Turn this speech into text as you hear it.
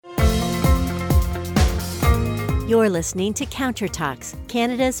You're listening to Counter Talks,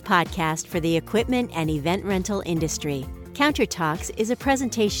 Canada's podcast for the equipment and event rental industry. Counter Talks is a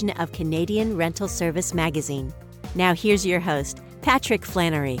presentation of Canadian Rental Service Magazine. Now here's your host, Patrick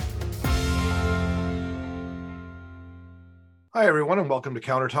Flannery. Hi, everyone, and welcome to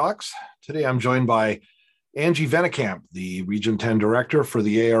Counter Talks. Today I'm joined by Angie Venekamp, the Region 10 Director for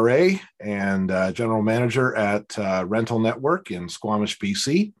the ARA and General Manager at Rental Network in Squamish,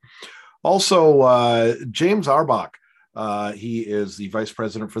 BC. Also, James Arbach. He is the Vice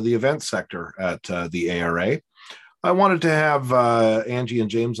President for the event sector at the ARA. I wanted to have Angie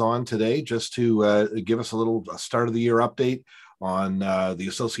and James on today just to give us a little start of the year update on the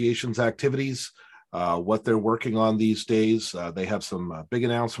association's activities, what they're working on these days. They have some big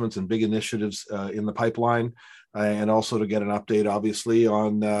announcements and big initiatives in the pipeline, and also to get an update, obviously,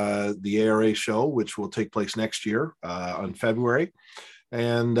 on the ARA show, which will take place next year in February.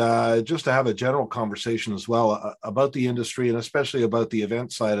 And just to have a general conversation as well about the industry, and especially about the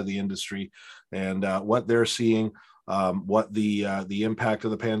event side of the industry and what they're seeing, what the impact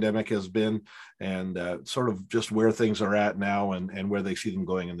of the pandemic has been, and sort of just where things are at now and where they see them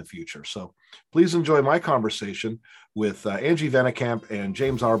going in the future. So please enjoy my conversation with Angie Venekamp and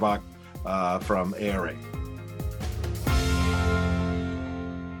James Arbach from ARA.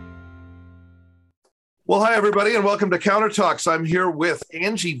 Well, hi, everybody, and welcome to Counter Talks. I'm here with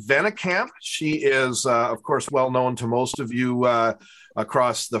Angie Venekamp. She is, of course, well known to most of you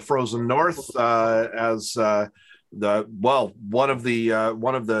across the frozen north as one of the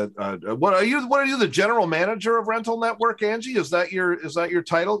what are you, the general manager of Rental Network, Angie? Is that your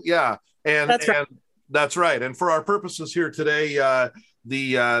title? Yeah, and that's right. And that's right. And for our purposes here today,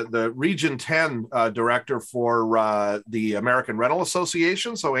 the Region 10 Director for the American Rental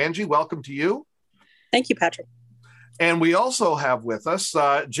Association. So, Angie, welcome to you. Thank you, Patrick. And we also have with us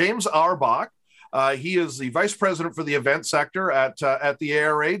James Arbach. He is the Vice President for the event sector at the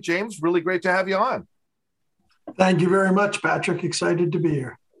ARA. James, really great to have you on. Thank you very much, Patrick. Excited to be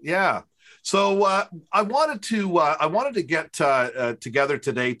here. Yeah. So I wanted to get together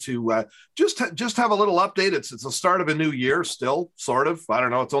today to just have a little update. It's the start of a new year, still sort of. I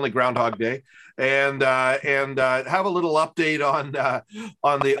don't know. It's only Groundhog Day, and have a little update on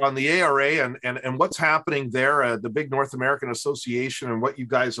the ARA and what's happening there, the big North American Association, and what you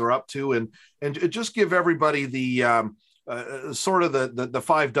guys are up to, and just give everybody the sort of the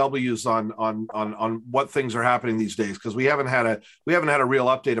 5 W's on what things are happening these days, because we haven't had a real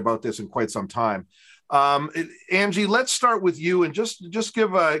update about this in quite some time. Angie, let's start with you and just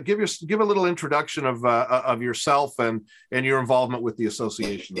give a little introduction of yourself and your involvement with the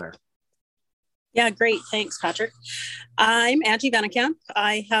association there. Yeah, great. Thanks, Patrick. I'm Angie Venekamp.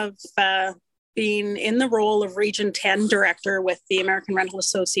 I have been in the role of Region 10 Director with the American Rental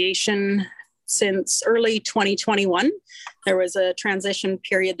Association since early 2021. There was a transition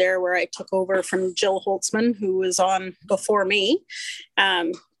period there where I took over from Jill Holtzman, who was on before me.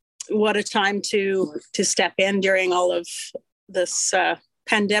 What a time to step in during all of this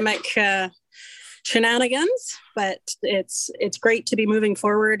pandemic shenanigans, but it's great to be moving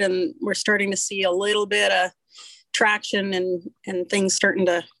forward, and we're starting to see a little bit of traction and things starting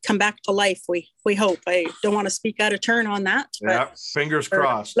to come back to life. We hope. I don't want to speak out of turn on that. Yeah, fingers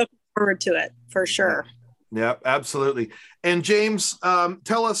crossed. Looking forward to it for sure. Yeah, absolutely. And James,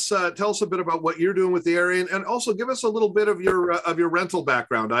 tell us a bit about what you're doing with the area, and also give us a little bit of your rental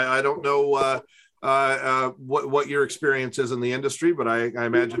background. I don't know what your experience is in the industry, but I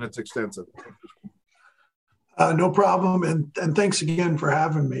imagine it's extensive. No problem, and thanks again for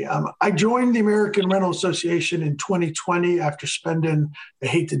having me. I joined the American Rental Association in 2020 after spending, I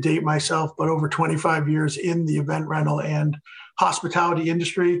hate to date myself, but over 25 years in the event rental and hospitality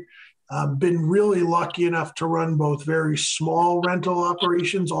industry. Been really lucky enough to run both very small rental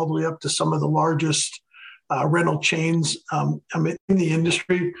operations all the way up to some of the largest rental chains in the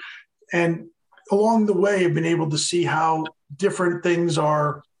industry. And along the way, I've been able to see how different things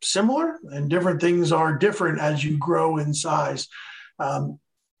are similar and different things are different as you grow in size.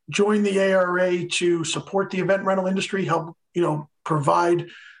 Join the ARA to support the event rental industry, help provide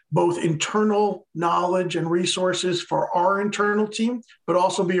both internal knowledge and resources for our internal team, but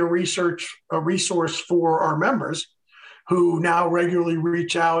also be a resource for our members who now regularly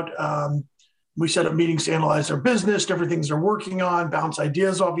reach out. We set up meetings to analyze their business, different things they're working on, bounce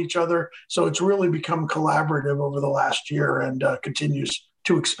ideas off each other. So it's really become collaborative over the last year and continues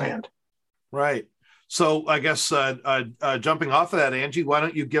to expand. Right. So I guess jumping off of that, Angie, why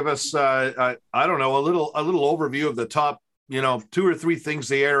don't you give us, a little overview of the top, 2 or 3 things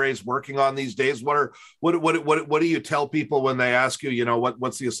the ARA is working on these days? What do you tell people when they ask you,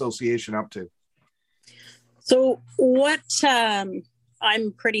 what's the association up to? So what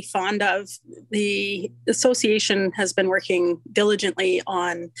I'm pretty fond of, the association has been working diligently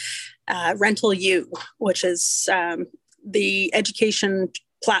on Rental U, which is the education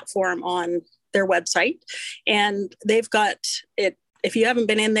platform on their website. And they've got it. If you haven't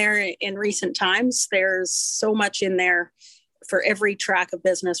been in there in recent times, there's so much in there for every track of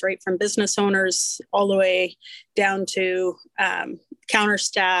business, right? From business owners all the way down to counter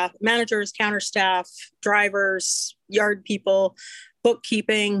staff, managers, counter staff, drivers, yard people,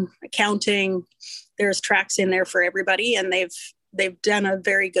 bookkeeping, accounting. There's tracks in there for everybody, and they've done a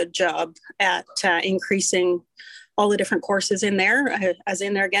very good job at increasing all the different courses in there. I was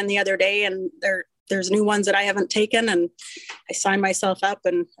in there again the other day, and there's new ones that I haven't taken, and I sign myself up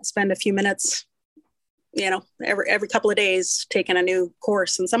and spend a few minutes, every couple of days taking a new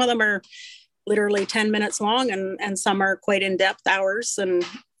course. And some of them are literally 10 minutes long, and some are quite in-depth hours, and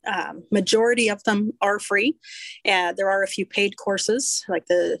majority of them are free. There are a few paid courses like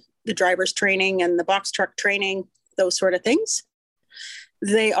the driver's training and the box truck training, those sort of things.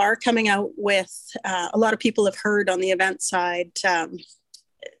 They are coming out with, a lot of people have heard on the event side,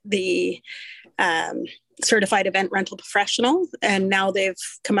 the certified event rental professional, and now they've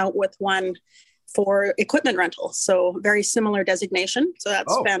come out with one for equipment rental. So very similar designation. So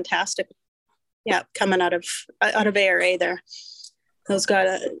that's fantastic. Yeah, coming out of ARA there. Those got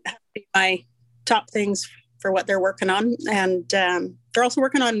to be my top things for what they're working on. And they're also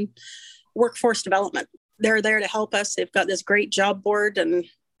working on workforce development. They're there to help us. They've got this great job board, and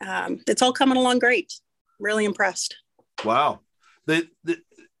it's all coming along great. Really impressed. Wow.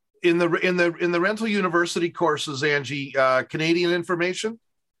 In the rental university courses, Angie, Canadian information?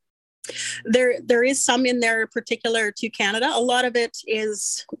 There is some in there particular to Canada. A lot of it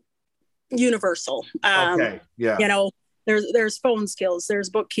is universal. Okay. Yeah. There's phone skills, there's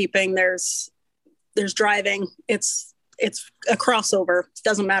bookkeeping, there's driving. It's a crossover. It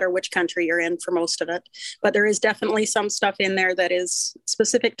doesn't matter which country you're in for most of it, but there is definitely some stuff in there that is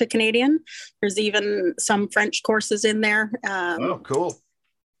specific to Canadian. There's even some French courses in there. Cool.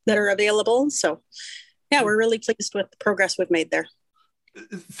 That are available. So yeah, we're really pleased with the progress we've made there.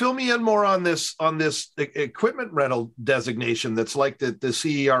 Fill me in more on this equipment rental designation. That's like the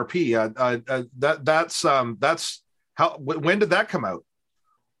CERP. That's how. When did that come out?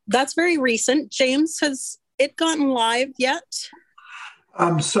 That's very recent. James, has it gotten live yet?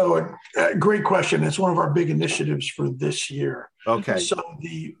 So great question. It's one of our big initiatives for this year. Okay. So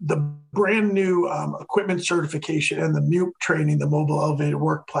the brand new equipment certification and the MUPE training, the mobile elevated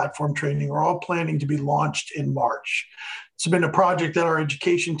work platform training, are all planning to be launched in March. It's been a project that our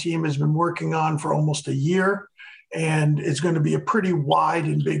education team has been working on for almost a year, and it's going to be a pretty wide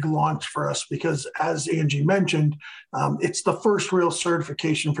and big launch for us because, as Angie mentioned, it's the first real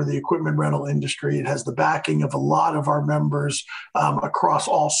certification for the equipment rental industry. It has the backing of a lot of our members across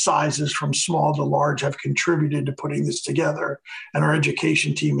all sizes, from small to large, have contributed to putting this together. And our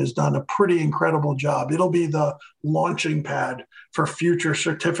education team has done a pretty incredible job. It'll be the launching pad for future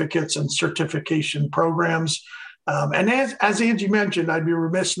certificates and certification programs. And as Angie mentioned, I'd be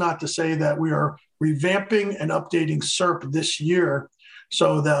remiss not to say that we are revamping and updating CERP this year.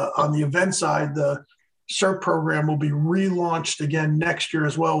 So on the event side, the CERP program will be relaunched again next year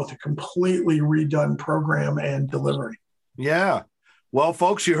as well, with a completely redone program and delivery. Yeah. Well,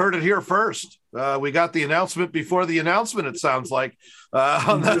 folks, you heard it here first. We got the announcement before the announcement, it sounds like, or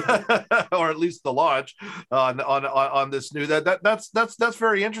at least the launch on this new. That's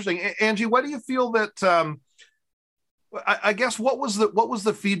very interesting. Angie, what do you feel that? I guess what was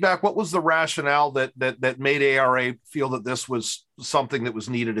the feedback? What was the rationale that made ARA feel that this was something that was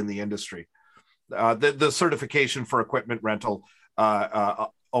needed in the industry? The certification for equipment rental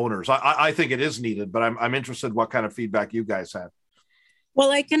owners. I think it is needed, but I'm interested what kind of feedback you guys had.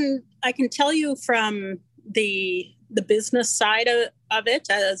 Well, I can tell you from the business side of it,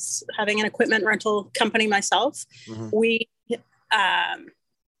 as having an equipment rental company myself, we are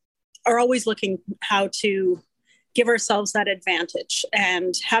always looking how to give ourselves that advantage,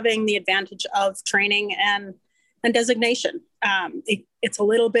 and having the advantage of training and designation. It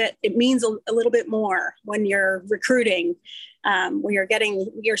means a little bit more when you're recruiting, when you're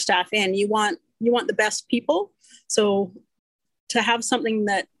getting your staff in. You want the best people. So to have something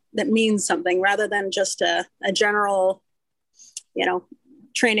that means something rather than just a general,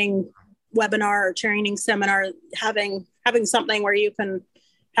 training webinar or training seminar, having something where you can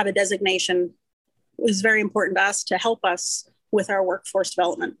have a designation was very important to us to help us with our workforce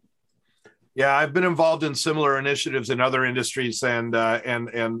development. Yeah, I've been involved in similar initiatives in other industries, and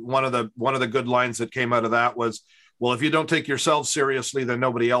one of the good lines that came out of that was well, if you don't take yourself seriously, then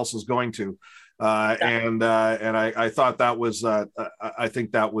nobody else is going to. And I thought that was I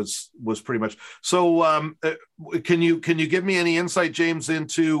think that was pretty much so. Can you give me any insight, James,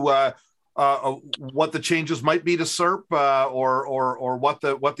 into what the changes might be to CERP or what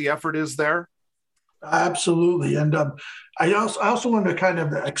the effort is there? Absolutely, and I also wanted to kind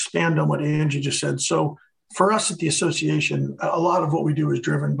of expand on what Angie just said. So for us at the association, a lot of what we do is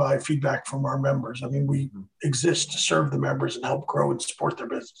driven by feedback from our members. I mean, we exist to serve the members and help grow and support their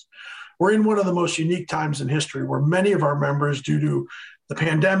business. We're in one of the most unique times in history where many of our members, due to the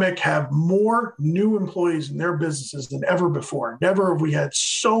pandemic, have more new employees in their businesses than ever before. Never have we had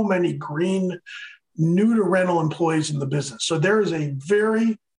so many green, new to rental employees in the business. So there is a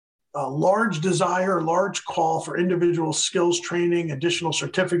very large desire, large call for individual skills training, additional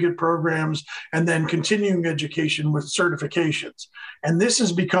certificate programs, and then continuing education with certifications. And this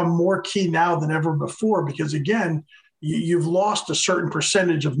has become more key now than ever before because, again, you've lost a certain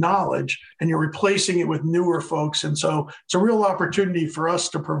percentage of knowledge and you're replacing it with newer folks. And so it's a real opportunity for us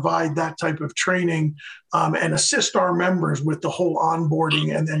to provide that type of training and assist our members with the whole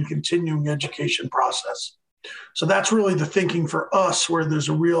onboarding and then continuing education process. So that's really the thinking for us, where there's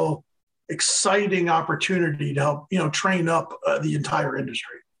a real exciting opportunity to help, train up the entire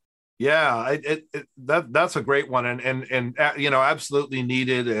industry. Yeah, that's a great one. And absolutely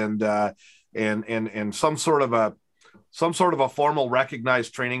needed. And some sort of a formal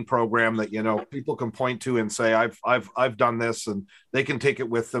recognized training program that, people can point to and say, I've done this, and they can take it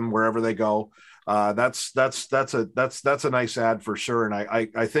with them wherever they go. That's a nice ad for sure. And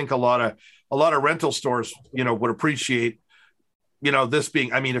I think a lot of rental stores, would appreciate, this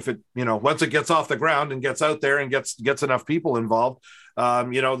being, if it, once it gets off the ground and gets out there and gets enough people involved,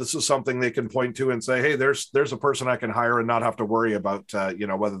 this is something they can point to and say, hey, there's a person I can hire and not have to worry about,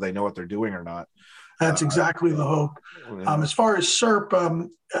 whether they know what they're doing or not. That's exactly the hope. Yeah. As far as CERP,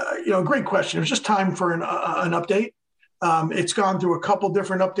 great question. It was just time for an update. It's gone through a couple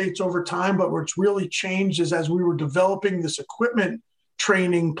different updates over time, but what's really changed is as we were developing this equipment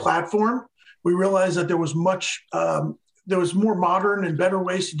training platform, we realized that there was more modern and better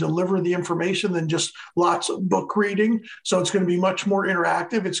ways to deliver the information than just lots of book reading. So it's going to be much more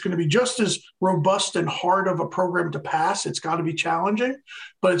interactive. It's going to be just as robust and hard of a program to pass. It's got to be challenging,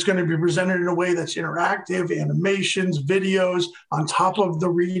 but it's going to be presented in a way that's interactive, animations, videos on top of the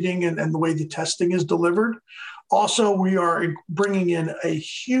reading and the way the testing is delivered. Also, we are bringing in a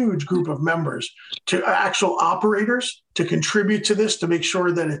huge group of members, to actual operators, to contribute to this, to make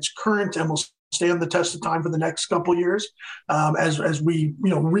sure that it's current and will stand the test of time for the next couple of years as we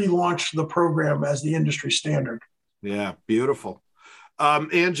relaunch the program as the industry standard. Yeah, beautiful.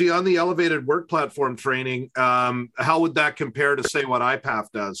 Angie, on the elevated work platform training, how would that compare to, say, what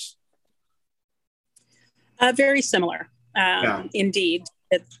IPAF does? Very similar, indeed.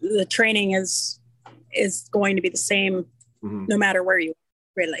 The training is going to be the same no matter where you are,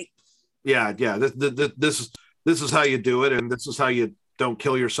 really. Yeah. This is how you do it, and this is how you don't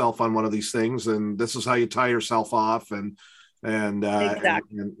kill yourself on one of these things, and this is how you tie yourself off and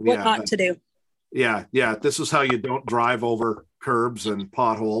exactly what not to do. Yeah. This is how you don't drive over curbs and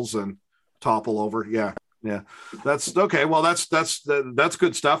potholes and topple over. Yeah. That's okay. Well, that's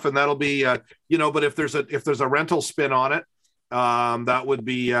good stuff, and that'll be but if there's a rental spin on it, that would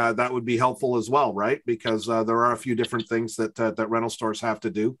be helpful as well, right? Because there are a few different things that rental stores have to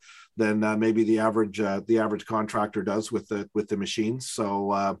do than maybe the average contractor does with the machines.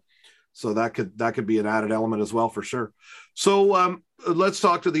 So that could be an added element as well, for sure. So let's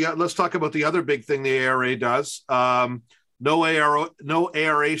talk about the other big thing the ARA does. No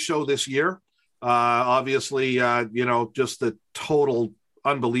ARA show this year. Obviously, just the total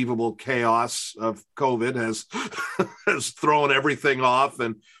unbelievable chaos of COVID has thrown everything off.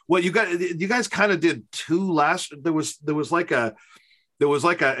 And what you guys kind of did two last. There was like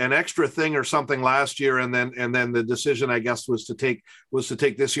an extra thing or something last year, and then the decision, I guess, was to take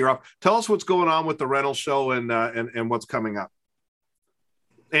this year off. Tell us what's going on with the rental show and what's coming up.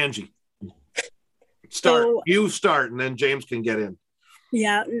 Angie, you start, and then James can get in.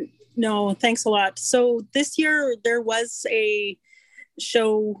 Yeah, no, thanks a lot. So this year there was a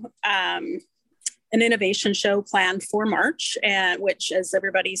show, an innovation show planned for March, which, as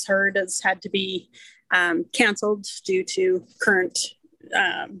everybody's heard, has had to be canceled due to current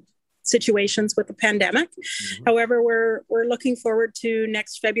situations with the pandemic. Mm-hmm. However, we're looking forward to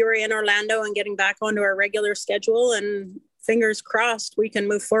next February in Orlando and getting back onto our regular schedule, and fingers crossed we can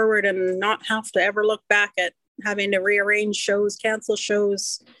move forward and not have to ever look back at having to rearrange shows, cancel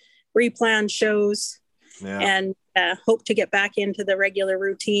shows, replan shows, and hope to get back into the regular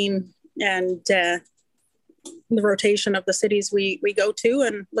routine and the rotation of the cities we go to,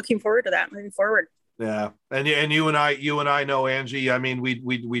 and looking forward to that moving forward. Yeah, and you and I know, Angie. I mean,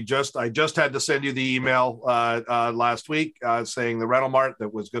 I just had to send you the email last week saying the Rental Mart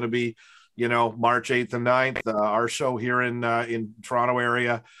that was going to be, March 8th and 9th. Our show here in Toronto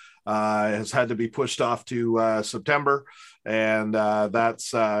area has had to be pushed off to September, and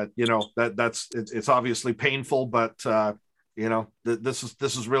that's it's obviously painful, but this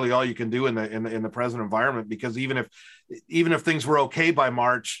is really all you can do in the present environment, because even if things were okay by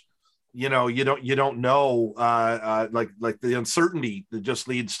March, you don't know, like the uncertainty that just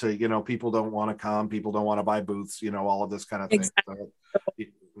leads to, people don't want to come, people don't want to buy booths, all of this kind of thing. Exactly. So,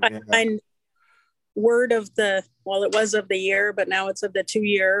 yeah. And word of it was of the year, but now it's of the 2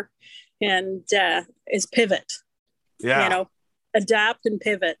 year, and is pivot. Yeah. Adapt and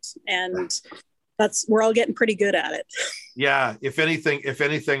pivot. And we're all getting pretty good at it. Yeah. If anything,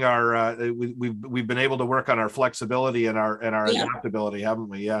 we've been able to work on our flexibility and our adaptability, haven't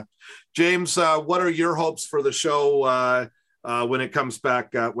we? Yeah. James, what are your hopes for the show when it comes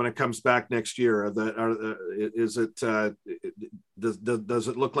back next year? Does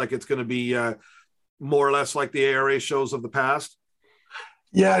it look like it's going to be more or less like the ARA shows of the past?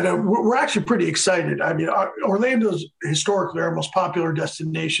 Yeah, no, we're actually pretty excited. I mean, Orlando's historically our most popular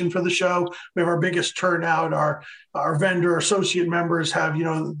destination for the show. We have our biggest turnout. Our vendor associate members have,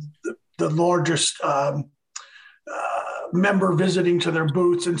 the largest member visiting to their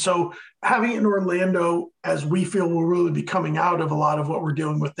booths. And so having it in Orlando, as we feel will really be coming out of a lot of what we're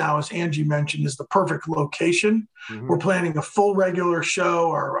dealing with now, as Angie mentioned, is the perfect location. Mm-hmm. We're planning a full regular show.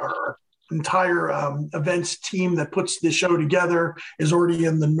 Our entire events team that puts the show together is already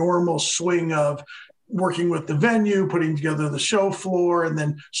in the normal swing of working with the venue, putting together the show floor, and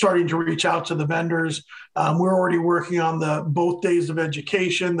then starting to reach out to the vendors. We're already working on both days of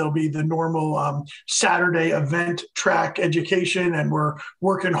education. There'll be the normal Saturday event track education, and we're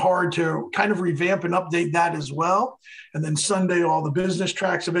working hard to kind of revamp and update that as well. And then Sunday, all the business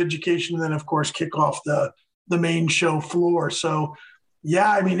tracks of education, and then of course kick off the main show floor. So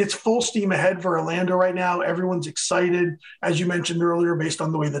yeah, I mean, it's full steam ahead for Orlando right now. Everyone's excited. As you mentioned earlier, based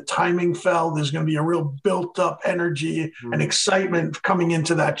on the way the timing fell, there's going to be a real built-up energy and excitement coming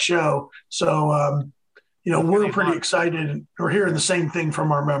into that show. So, we're pretty excited. We're hearing the same thing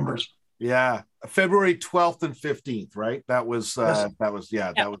from our members. Yeah, February 12th and 15th, right? That was next.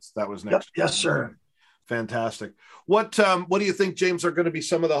 Yes, sir. Fantastic. What do you think, James, are going to be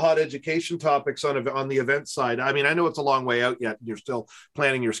some of the hot education topics on the event side? I mean, I know it's a long way out yet. You're still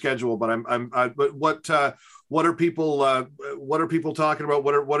planning your schedule, but but what are people talking about?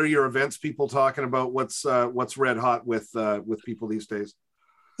 What are your events people talking about? What's red hot with people these days?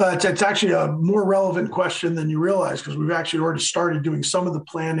 It's actually a more relevant question than you realize, because we've actually already started doing some of the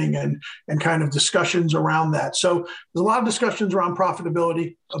planning and kind of discussions around that. So there's a lot of discussions around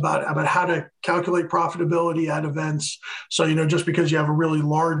profitability, about how to calculate profitability at events. So, just because you have a really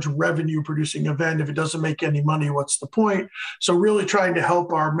large revenue producing event, if it doesn't make any money, what's the point? So really trying to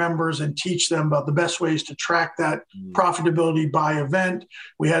help our members and teach them about the best ways to track that profitability by event.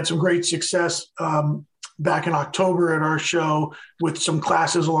 We had some great success back in October at our show with some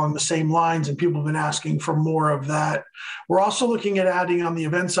classes along the same lines, and people have been asking for more of that. We're also looking at adding on the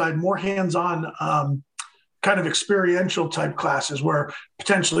event side more hands-on kind of experiential type classes, where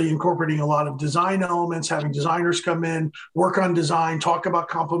potentially incorporating a lot of design elements, having designers come in, work on design, talk about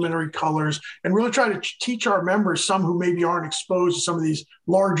complementary colors, and really try to teach our members, some who maybe aren't exposed to some of these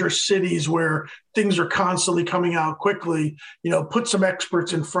larger cities where things are constantly coming out quickly, put some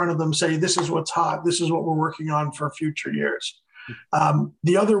experts in front of them, say, this is what's hot, this is what we're working on for future years.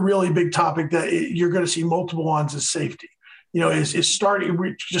 The other really big topic that you're going to see multiple ones is safety. Is starting,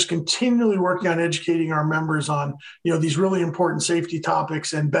 we're just continually working on educating our members on, these really important safety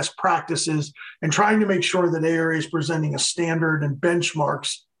topics and best practices, and trying to make sure that ARA is presenting a standard and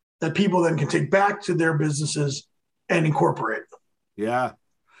benchmarks that people then can take back to their businesses and incorporate. Yeah.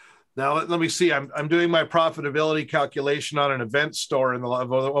 Now, let me see. I'm doing my profitability calculation on an event store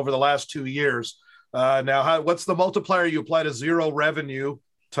over the last 2 years. Now, what's the multiplier you apply to zero revenue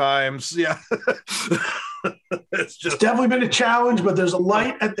times? Yeah. It's definitely been a challenge, but there's a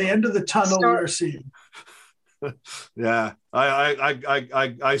light at the end of the tunnel we're seeing. Yeah,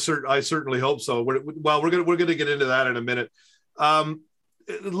 I certainly hope so. We're gonna get into that in a minute.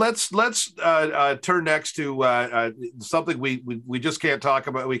 Let's turn next to something we just can't talk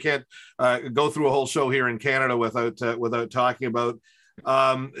about. We can't go through a whole show here in Canada without talking about.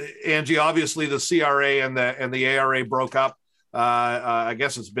 Angie, obviously the CRA and the ARA broke up. I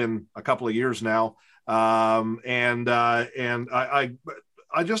guess it's been a couple of years now. And I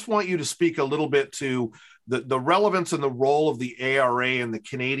just want you to speak a little bit to the relevance and the role of the ARA in the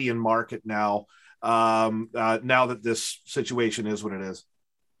Canadian market now, now that this situation is what it is.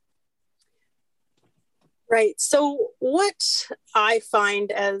 Right. So what I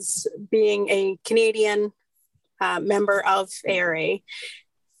find as being a Canadian member of ARA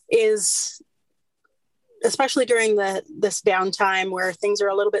is, especially during this downtime where things are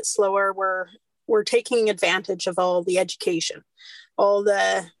a little bit slower, we're taking advantage of all the education, all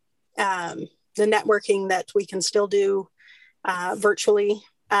the networking that we can still do virtually.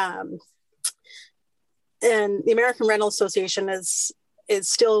 And the American Rental Association is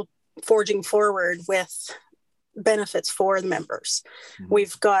still forging forward with benefits for the members. Mm-hmm.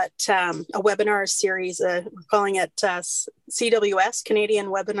 We've got a webinar series, we're calling it CWS, Canadian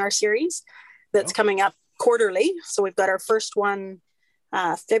Webinar Series, that's coming up quarterly. So we've got our first one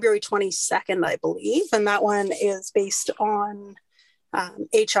February 22nd, I believe, and that one is based on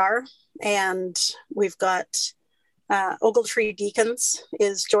HR, and we've got Ogletree Deacons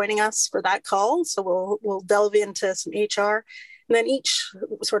is joining us for that call. So we'll delve into some HR. And then each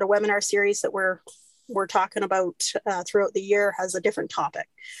sort of webinar series that we're talking about throughout the year has a different topic,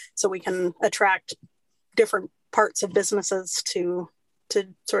 so we can attract different parts of businesses to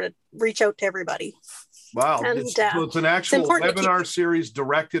sort of reach out to everybody. Wow! And, so it's an actual webinar series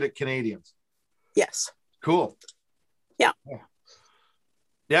directed at Canadians. Yes. Cool. Yeah.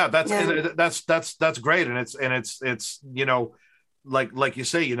 Yeah, that's great, and it's you know, like you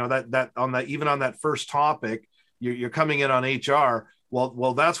say, you know, that on that, even on that first topic, you're coming in on HR.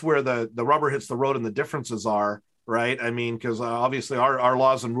 Well, that's where the rubber hits the road and the differences are, right? I mean, because obviously our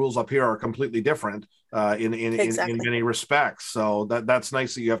laws and rules up here are completely different in many respects. So that's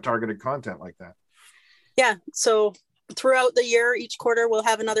nice that you have targeted content like that. Yeah. So throughout the year, each quarter we'll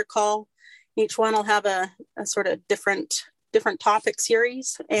have another call. Each one will have a sort of different topic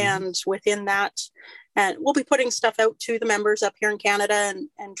series, and within that, and we'll be putting stuff out to the members up here in Canada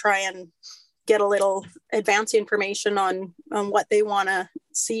and try and get a little advanced information on what they want to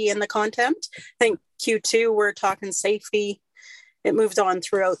see in the content. I think Q2, we're talking safety. It moves on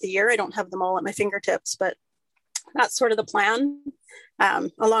throughout the year. I don't have them all at my fingertips, but that's sort of the plan.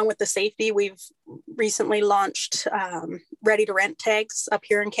 Along with the safety, we've recently launched ready to rent tags up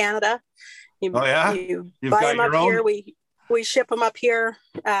here in Canada. You buy them up here. We ship them up here.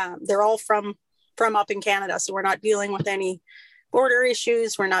 They're all from up in Canada. So we're not dealing with any border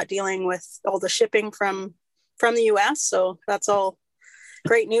issues. We're not dealing with all the shipping from the US. So that's all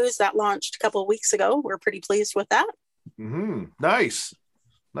great news. That launched a couple of weeks ago. We're pretty pleased with that. Mm-hmm. Nice.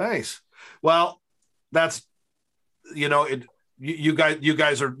 Well, that's, you know, you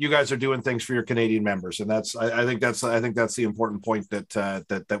guys are doing things for your Canadian members. And I think that's the important point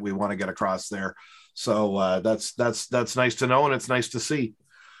that we want to get across there. So that's nice to know. And it's nice to see.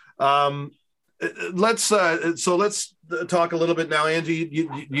 Let's talk a little bit now, Angie.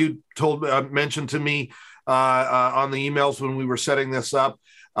 You mentioned to me on the emails when we were setting this up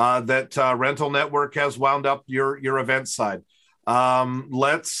that Rental Network has wound up your event side.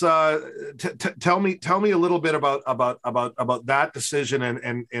 Let's tell me a little bit about that decision,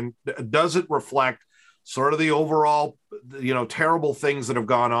 and does it reflect sort of the overall, you know, terrible things that have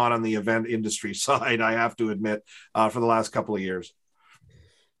gone on the event industry side, I have to admit, for the last couple of years?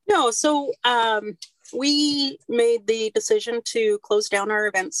 No, so we made the decision to close down our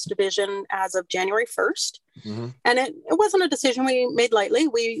events division as of January 1st. Mm-hmm. And it wasn't a decision we made lightly.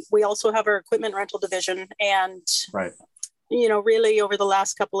 We also have our equipment rental division. And, right, you know, really over the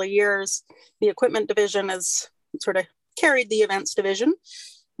last couple of years, the equipment division has sort of carried the events division.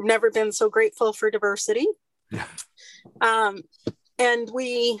 We've never been so grateful for diversity. Yeah. And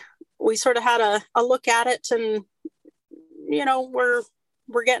we sort of had a look at it, and, you know, we're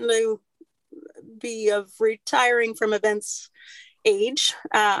getting to be of retiring from events age.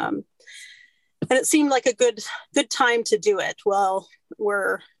 And it seemed like a good time to do it. Well,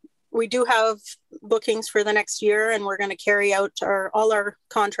 we do have bookings for the next year, and we're going to carry out all our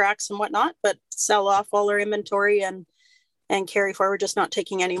contracts and whatnot, but sell off all our inventory and carry forward, just not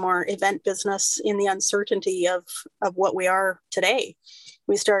taking any more event business in the uncertainty of what we are today.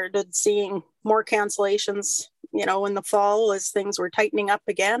 We started seeing more cancellations, you know, in the fall as things were tightening up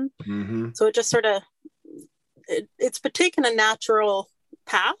again. Mm-hmm. So it just sort of, it's taken a natural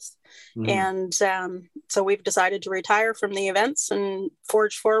path. Mm-hmm. And so we've decided to retire from the events and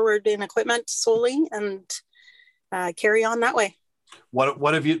forge forward in equipment solely and carry on that way.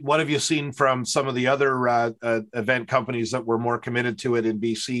 What have you seen from some of the other event companies that were more committed to it in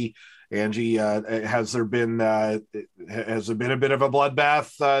BC? Angie, has there been a bit of a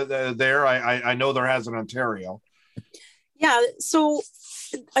bloodbath there? I know there has in Ontario. Yeah. So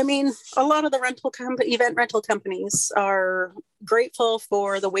I mean, a lot of the event rental companies are grateful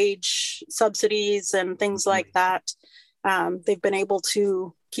for the wage subsidies and things like that. They've been able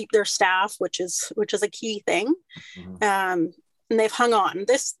to keep their staff, which is a key thing. And they've hung on.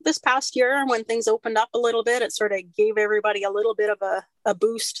 This past year, when things opened up a little bit, it sort of gave everybody a little bit of a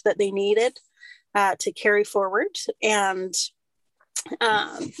boost that they needed to carry forward. And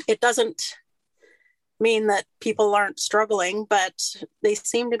it doesn't mean that people aren't struggling, but they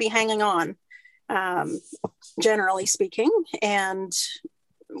seem to be hanging on, generally speaking. And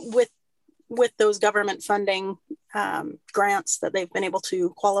with those government funding grants that they've been able to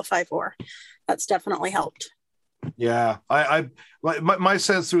qualify for, that's definitely helped. Yeah, my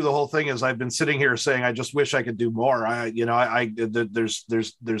sense through the whole thing is I've been sitting here saying I just wish I could do more.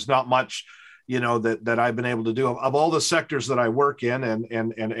 There's not much, that I've been able to do of all the sectors that I work in,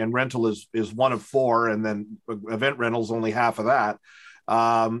 and rental is one of four, and then event rental is only half of that.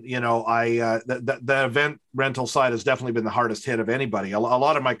 The event rental side has definitely been the hardest hit of anybody. A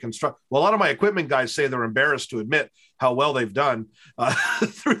lot of my equipment guys say they're embarrassed to admit how well they've done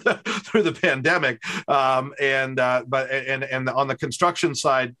through the pandemic. But on the construction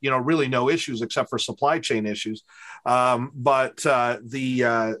side, really no issues except for supply chain issues. But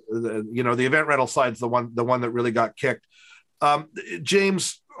the event rental side's the one that really got kicked.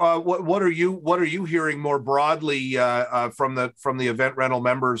 James, what are you hearing more broadly from the event rental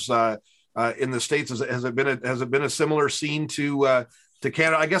members in the States? Has it been a similar scene to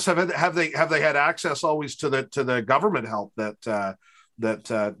Canada? I guess have they had access always to the government help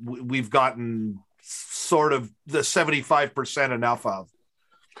that we've gotten sort of the 75% enough of?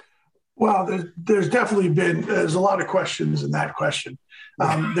 Well, there's definitely been a lot of questions in that question.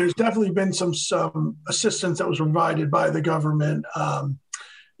 There's definitely been some assistance that was provided by the government.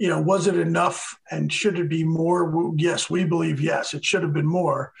 Was it enough, and should it be more? Yes, we believe yes, it should have been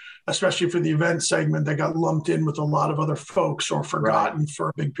more, especially for the event segment that got lumped in with a lot of other folks or forgotten for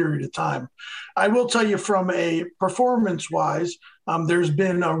a big period of time. I will tell you, from a performance-wise, there's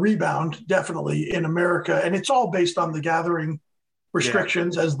been a rebound definitely in America, and it's all based on the gathering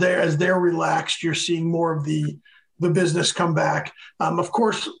restrictions. As they're relaxed, you're seeing more of the business come back. Of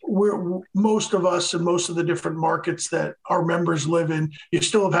course, most of us and most of the different markets that our members live in, you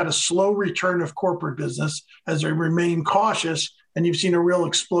still have had a slow return of corporate business as they remain cautious. And you've seen a real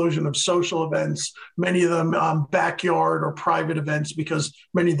explosion of social events, many of them backyard or private events, because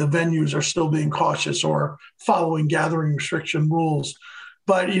many of the venues are still being cautious or following gathering restriction rules.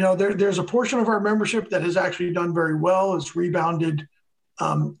 But, there's a portion of our membership that has actually done very well, has rebounded,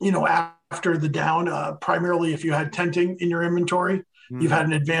 after the down, primarily if you had tenting in your inventory, you've had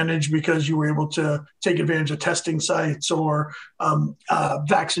an advantage because you were able to take advantage of testing sites or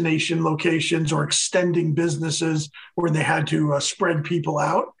vaccination locations or extending businesses where they had to spread people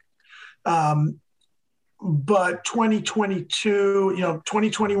out. But 2022,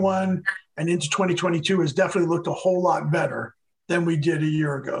 2021 and into 2022 has definitely looked a whole lot better than we did a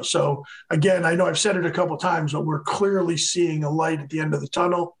year ago. So again, I know I've said it a couple of times, but we're clearly seeing a light at the end of the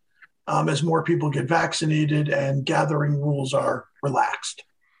tunnel. As more people get vaccinated and gathering rules are relaxed.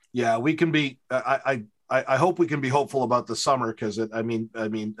 Yeah, we can be. I hope we can be hopeful about the summer, because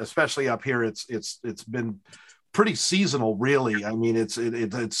especially up here, it's been pretty seasonal, really. I mean,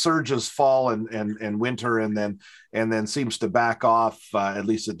 it surges fall and winter, and then seems to back off. At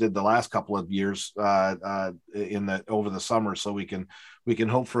least it did the last couple of years over the summer. So we can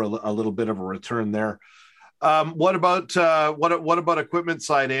hope for a little bit of a return there. What about equipment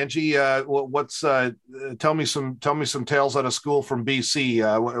side, Angie? Tell me some tales out of school from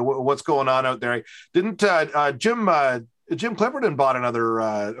BC. What's going on out there? Didn't Jim Clipperton bought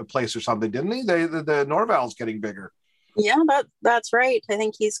another place or something, didn't he? The Norval's getting bigger. Yeah, that's right. I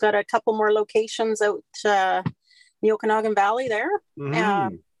think he's got a couple more locations out the Okanagan Valley there.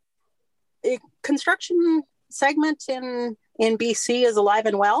 Mm-hmm. Construction segment in BC is alive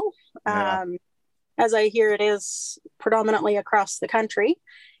and well. Yeah. As I hear, it is predominantly across the country,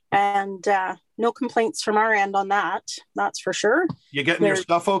 and no complaints from our end on that. That's for sure. You getting your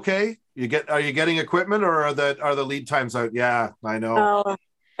stuff okay? Are you getting equipment, or are the lead times out? Yeah, I know.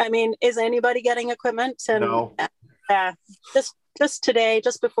 Is anybody getting equipment? And, no. Just today,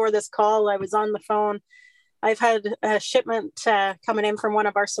 just before this call, I was on the phone. I've had a shipment coming in from one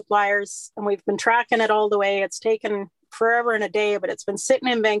of our suppliers, and we've been tracking it all the way. It's taken forever and a day, but it's been sitting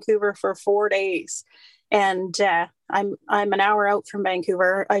in Vancouver for 4 days, and I'm an hour out from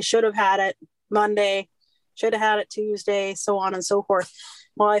Vancouver. I should have had it Monday, should have had it Tuesday, so on and so forth.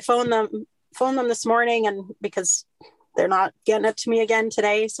 Well, I phoned them this morning, and because they're not getting it to me again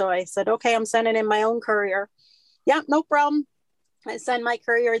today, so I said, okay, I'm sending in my own courier. Yeah, no problem. I send my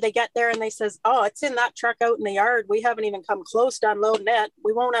courier, they get there and they says, oh, it's in that truck out in the yard. We haven't even come close to unloading it.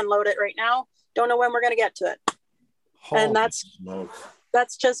 We won't unload it right now. Don't know when we're going to get to it. Holy and smokes.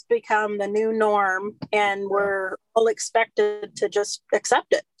 That's just become the new norm, and we're all expected to just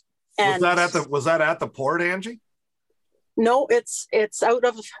accept it. And was that at the port, Angie? No, it's out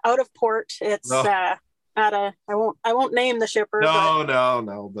of port. It's at a I won't name the shipper.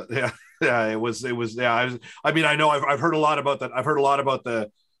 No, but yeah, it was I mean, I know I've heard a lot about that. I've heard a lot about the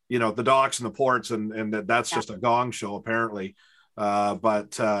the docks and the ports, and that's just a gong show apparently.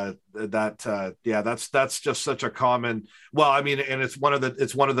 That's just such a common, well, I mean, and it's one of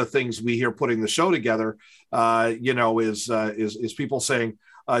the things we hear putting the show together, is people saying,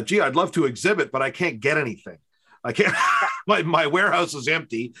 gee, I'd love to exhibit, but I can't get anything. I can't, my warehouse is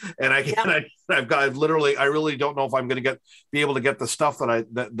empty, and I really don't know if I'm going to be able to get the stuff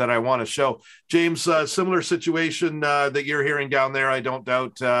that I want to show. James, similar situation that you're hearing down there. I don't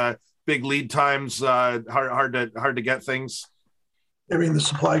doubt, big lead times, hard to get things. I mean, the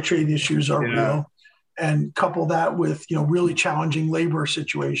supply chain issues are real, and couple that with, really challenging labor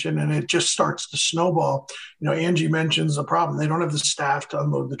situation, and it just starts to snowball. Angie mentions the problem. They don't have the staff to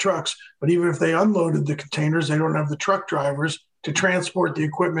unload the trucks, but even if they unloaded the containers, they don't have the truck drivers to transport the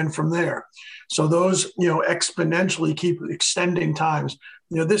equipment from there. So those, exponentially keep extending times.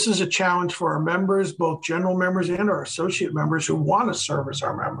 This is a challenge for our members, both general members and our associate members who want to service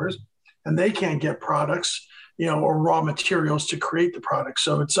our members, and they can't get products, or raw materials to create the product.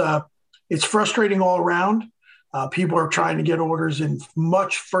 So it's frustrating all around. People are trying to get orders in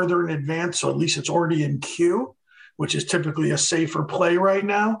much further in advance, so at least it's already in queue, which is typically a safer play right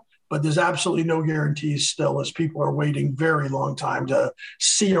now. But there's absolutely no guarantees still, as people are waiting very long time to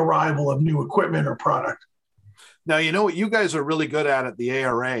see arrival of new equipment or product. Now, what you guys are really good at the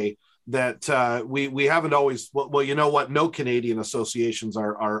ARA that we haven't always, well, you know what? No Canadian associations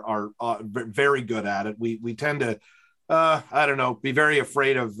are very good at it. We tend to, I don't know, be very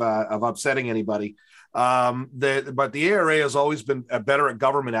afraid of upsetting anybody. But the ARA has always been better at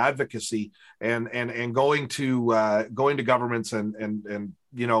government advocacy and going to governments and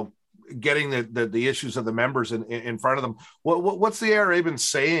getting the issues of the members in front of them. What's the ARA been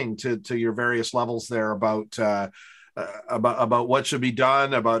saying to your various levels there about what should be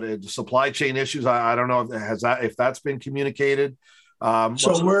done, about supply chain issues? I don't know if that's been communicated.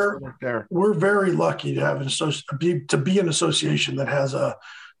 So we're very lucky to have be an association that has a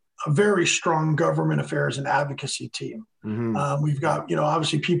very strong government affairs and advocacy team. Mm-hmm. We've got,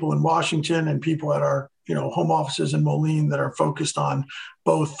 obviously people in Washington and people at our, home offices in Moline that are focused on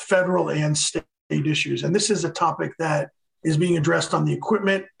both federal and state issues. And this is a topic that is being addressed on the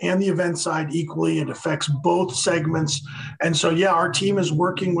equipment and the event side equally. It affects both segments. And so, our team is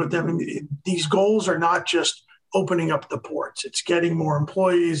working with them. And these goals are not just opening up the ports. It's getting more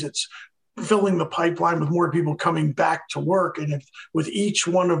employees. It's filling the pipeline with more people coming back to work. And if with each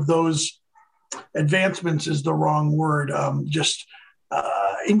one of those advancements is the wrong word,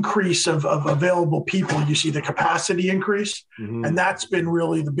 increase of available people, you see the capacity increase. Mm-hmm. And that's been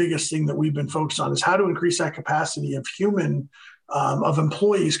really the biggest thing that we've been focused on, is how to increase that capacity of of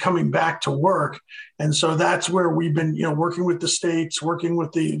employees coming back to work. And so that's where we've been, working with the states, working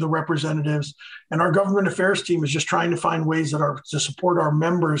with the representatives, and our government affairs team is just trying to find ways to support our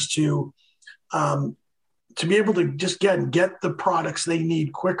members to be able to just get the products they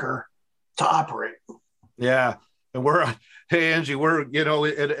need quicker to operate. Yeah. And hey, Angie, we're,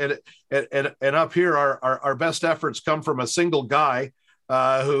 and up here, our best efforts come from a single guy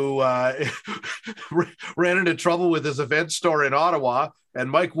who ran into trouble with his event store in Ottawa,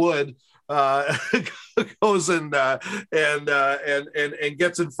 and Mike Wood goes and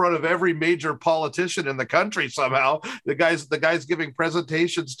gets in front of every major politician in the country somehow. The guy's giving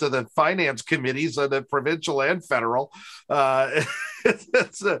presentations to the finance committees of the provincial and federal. I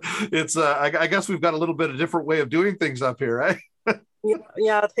guess we've got a little bit of different way of doing things up here, right?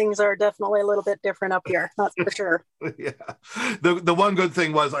 Yeah, things are definitely a little bit different up here. That's for sure. Yeah. The one good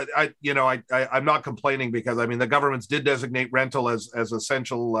thing was I'm not complaining, because the governments did designate rental as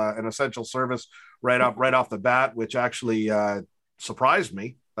essential, an essential service right off the bat, which actually surprised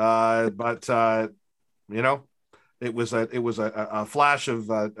me. But it was a flash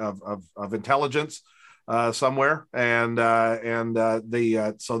of intelligence somewhere, and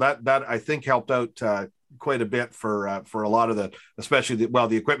so that I think helped out quite a bit for a lot of especially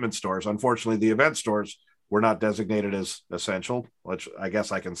the equipment stores. Unfortunately, the event stores were not designated as essential, which I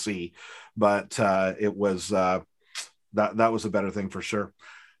guess I can see, but it was that was a better thing for sure.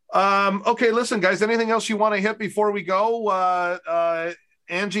 Okay, listen, guys, anything else you want to hit before we go?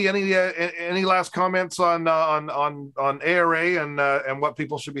 Angie, any last comments on ARA and what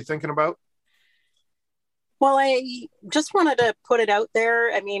people should be thinking about? Well, I just wanted to put it out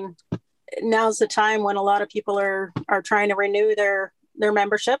there. I mean, now's the time when a lot of people are trying to renew their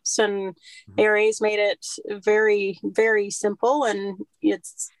memberships, and ARA's made it very, very simple, and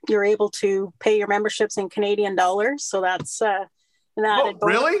you're able to pay your memberships in Canadian dollars. So that's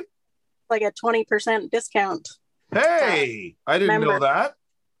really like a 20% discount. Hey, I didn't know that.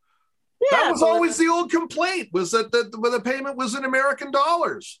 Yeah, that was always the old complaint, was that the payment was in American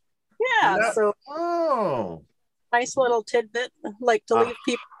dollars. Yeah, so nice little tidbit, like to leave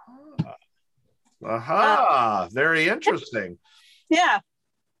people. Very interesting. Yeah.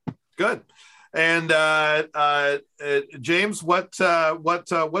 Good. And James, what's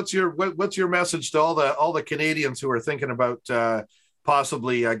your message to all the Canadians who are thinking about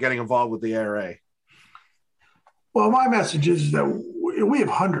possibly getting involved with the ARA? Well, my message is that we have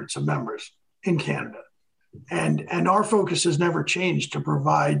hundreds of members in Canada, and our focus has never changed to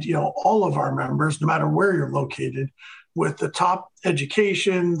provide, all of our members, no matter where you're located, with the top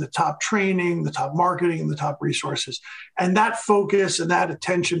education, the top training, the top marketing, and the top resources. And that focus and that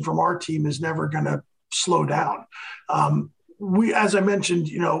attention from our team is never going to slow down. As I mentioned,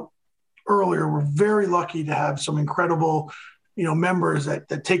 earlier, we're very lucky to have some incredible members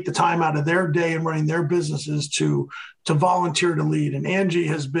that take the time out of their day and running their businesses to volunteer to lead. And Angie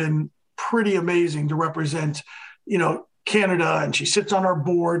has been pretty amazing to represent, Canada, and she sits on our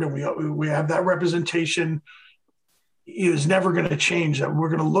board, and we have that representation is never going to change. That we're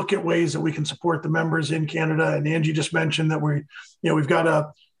going to look at ways that we can support the members in Canada. And Angie just mentioned that we've got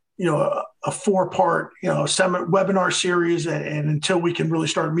a 4-part, webinar series, and until we can really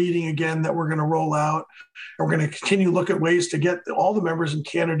start meeting again, that we're going to roll out. And we're going to continue to look at ways to get all the members in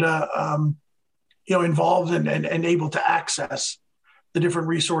Canada, involved and able to access the different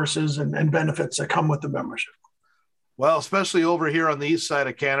resources and benefits that come with the membership. Well, especially over here on the east side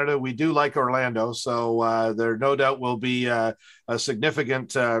of Canada, we do like Orlando. So there no doubt will be a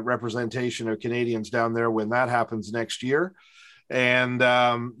significant representation of Canadians down there when that happens next year. And,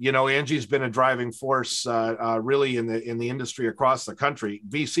 Angie's been a driving force really in the industry across the country,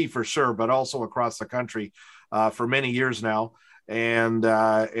 BC for sure, but also across the country for many years now. And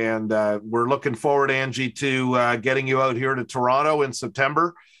we're looking forward, Angie, to getting you out here to Toronto in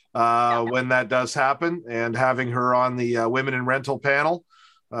September when that does happen, and having her on the Women in Rental panel,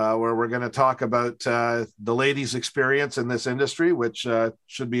 where we're going to talk about the ladies' experience in this industry, which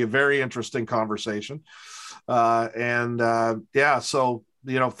should be a very interesting conversation. So,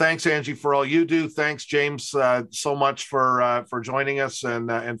 thanks, Angie, for all you do. Thanks, James, so much for joining us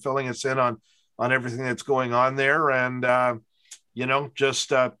and filling us in on everything that's going on there. And,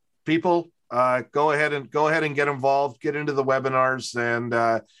 people, go ahead and get involved, get into the webinars,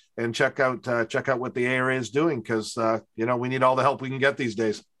 and check out what the ARA is doing, because, we need all the help we can get these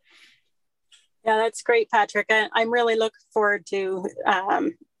days. Yeah, that's great, Patrick. I'm really looking forward to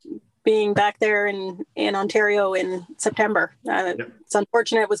being back there in Ontario in September. It's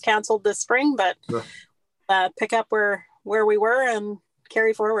unfortunate it was canceled this spring, but pick up where we were and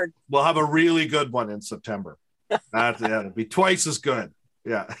carry forward. We'll have a really good one in September. It'll be twice as good.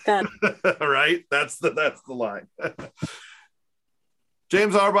 Yeah. Right. That's the line.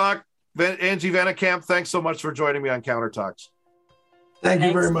 James Auerbach, Angie Venekamp, thanks so much for joining me on Counter Talks. Thank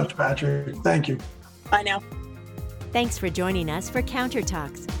you very much, Patrick. Thank you. Bye now. Thanks for joining us for Counter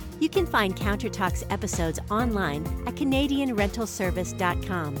Talks. You can find Counter Talks episodes online at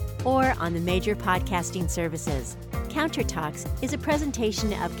CanadianRentalService.com or on the major podcasting services. Counter Talks is a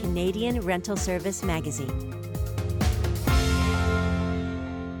presentation of Canadian Rental Service Magazine.